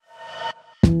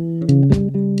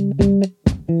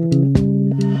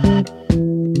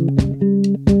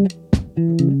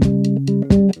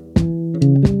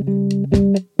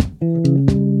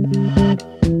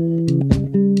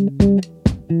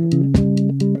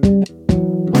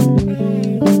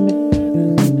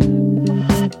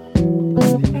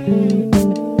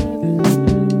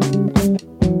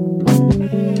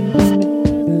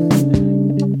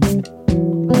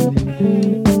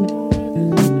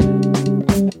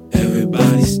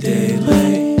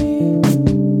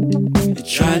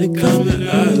started coming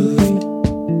early.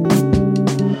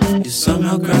 You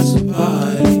somehow crashed the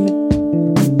party.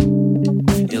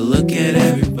 You look at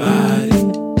everybody.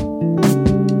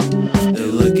 They're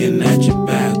looking at you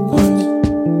backwards.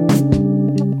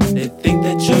 They think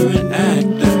that you're an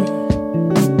actor.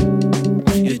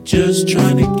 You're just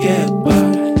trying to get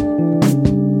by.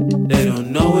 They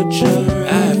don't know what you're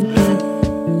after.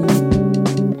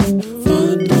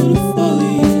 Falling through the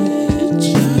foliage,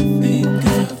 I think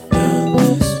I found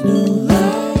this new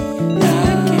light. I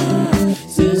can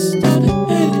resist all the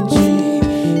energy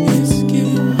it's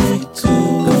giving me to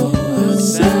go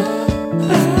outside.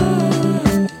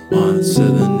 On to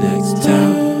the next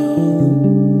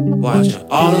town, watching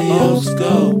all the boats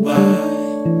go by.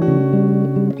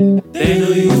 They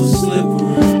knew you were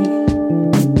slippery,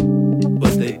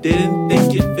 but they didn't think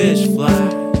your fish fly.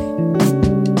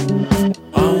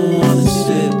 I don't wanna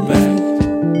sit back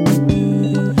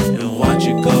and watch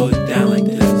you go down like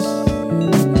this.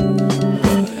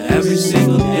 But every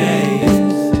single day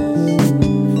is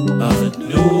a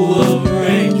new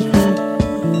arrangement.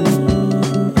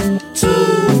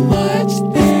 Too much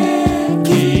there,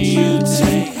 can you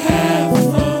take half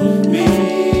from me?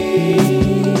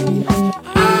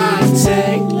 I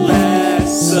take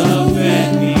less of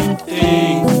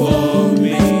anything for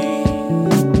me.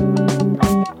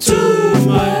 Too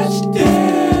much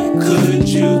there, could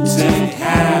you take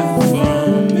half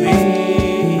from me?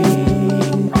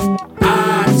 I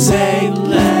take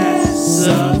less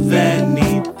of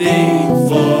anything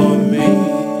for me.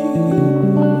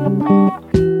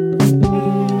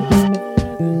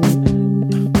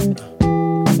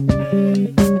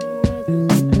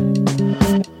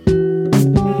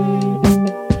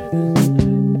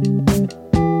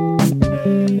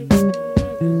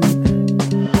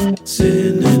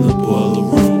 Sitting in the boiler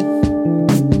room,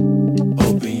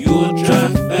 hoping you will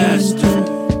drive faster.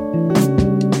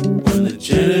 When the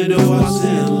janitor walks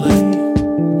in late,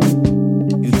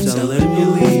 you tell him you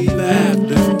leave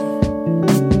after.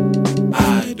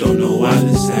 I don't know why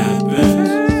this happens.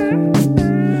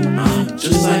 I'm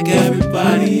just like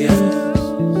everybody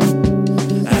else.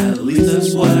 At least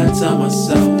that's what I tell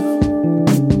myself.